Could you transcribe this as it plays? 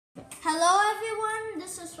Hello everyone,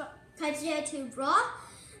 this is Kaijia Bro.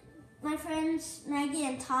 My friends Maggie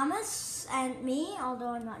and Thomas and me,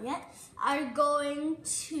 although not yet, are going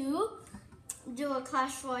to do a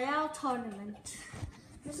Clash Royale tournament.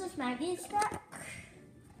 This is Maggie's deck,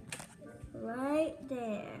 right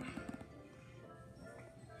there.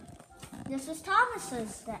 This is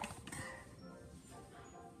Thomas's deck.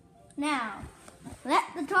 Now, let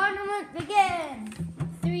the tournament begin.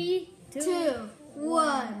 3, 2,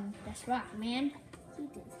 1. That's rock, man.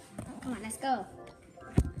 Come on, let's go.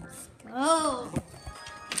 Oh.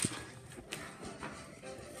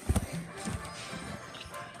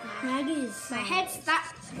 Maggie's My head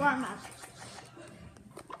starts warm up.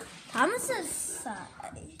 Thomas's side.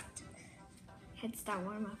 Head start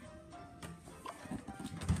warm up.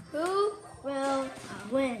 Who will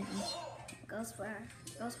win? Goes for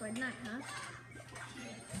night, huh?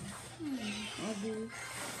 Maggie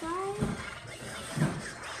side.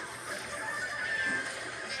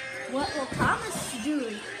 What will Thomas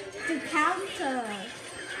do to counter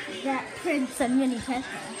that Prince and Mini Pekka?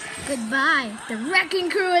 Goodbye. The wrecking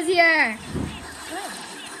crew is here.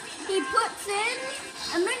 He puts in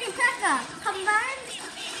a Mini Pekka combined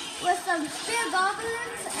with some spear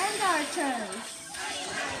goblins and archers.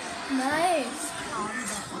 Nice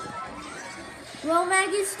combo. Will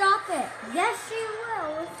Maggie stop it? Yes, she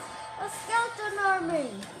will. With a skeleton army.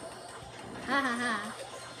 Ha ha ha.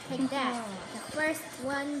 Take that. The first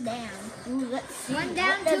one down. Ooh, let's see. One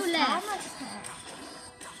down, What does two left. Thomas have?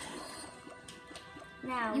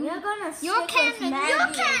 Now we're gonna stick Your with cannon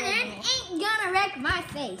Maggie ain't gonna wreck my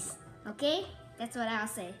face. Okay? That's what I'll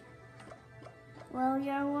say. Well,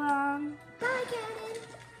 you're wrong. Bye, cannon.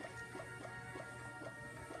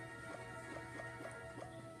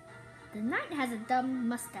 The knight has a dumb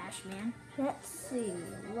mustache, man. Let's see.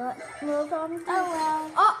 What will Thomas do?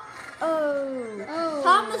 Oh, Oh. Oh.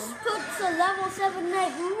 Thomas puts a level 7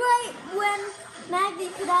 knight right when Maggie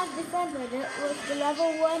could have defended it with the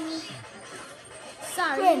level 1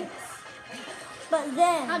 Sorry. prince. But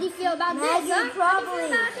then, How do you feel about Maggie this, huh? probably How do you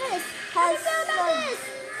feel about this? How do you feel about this?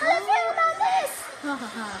 How do you feel about this? Ha ha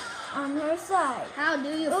ha. on her side. How do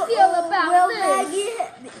you feel about will this? Maggie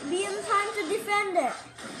be in time to defend it?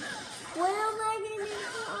 Will Maggie be in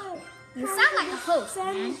time? You sound like a host,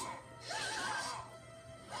 man.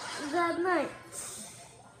 That night.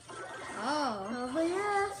 Oh. Over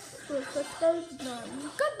yes, with the stage done.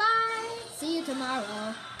 Goodbye. See you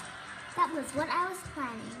tomorrow. That was what I was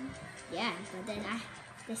planning. Yeah, but then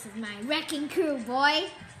this is my wrecking crew, boy.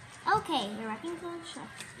 Okay, the wrecking crew shot.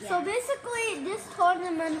 Yeah. So basically, this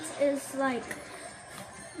tournament is like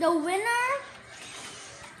the winner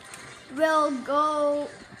will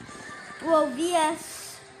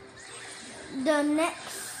VS the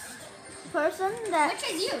next person that Which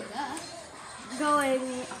is you, duh. going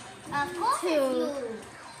Of course to it's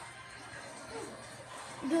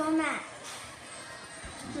you. do a match,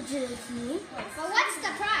 which is me. So what's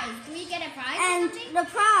the prize? Do we get a prize or And something? the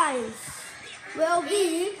prize will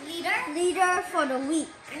be Leader? for the week.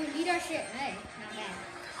 Ooh, leadership, hey, not bad.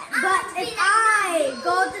 But if I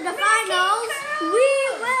go to the finals, we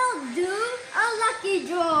will do a lucky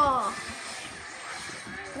draw.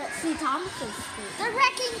 Let's see Thomas's score. The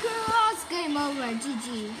wrecking crew, oh, it's game over, GG.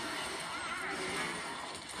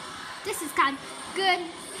 This is kind of good.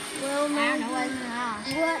 Well, I don't Maggie, know what's going on.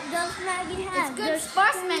 what does Maggie have? It's good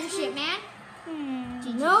sportsmanship, man.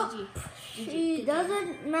 GG, Nope, GG. she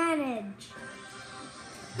doesn't manage.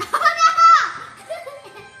 Oh no!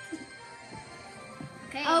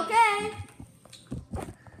 Okay. Okay,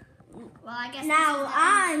 Well, I guess now this is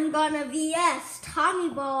I'm gonna VS Tommy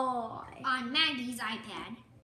Boy. on Maggie's iPad.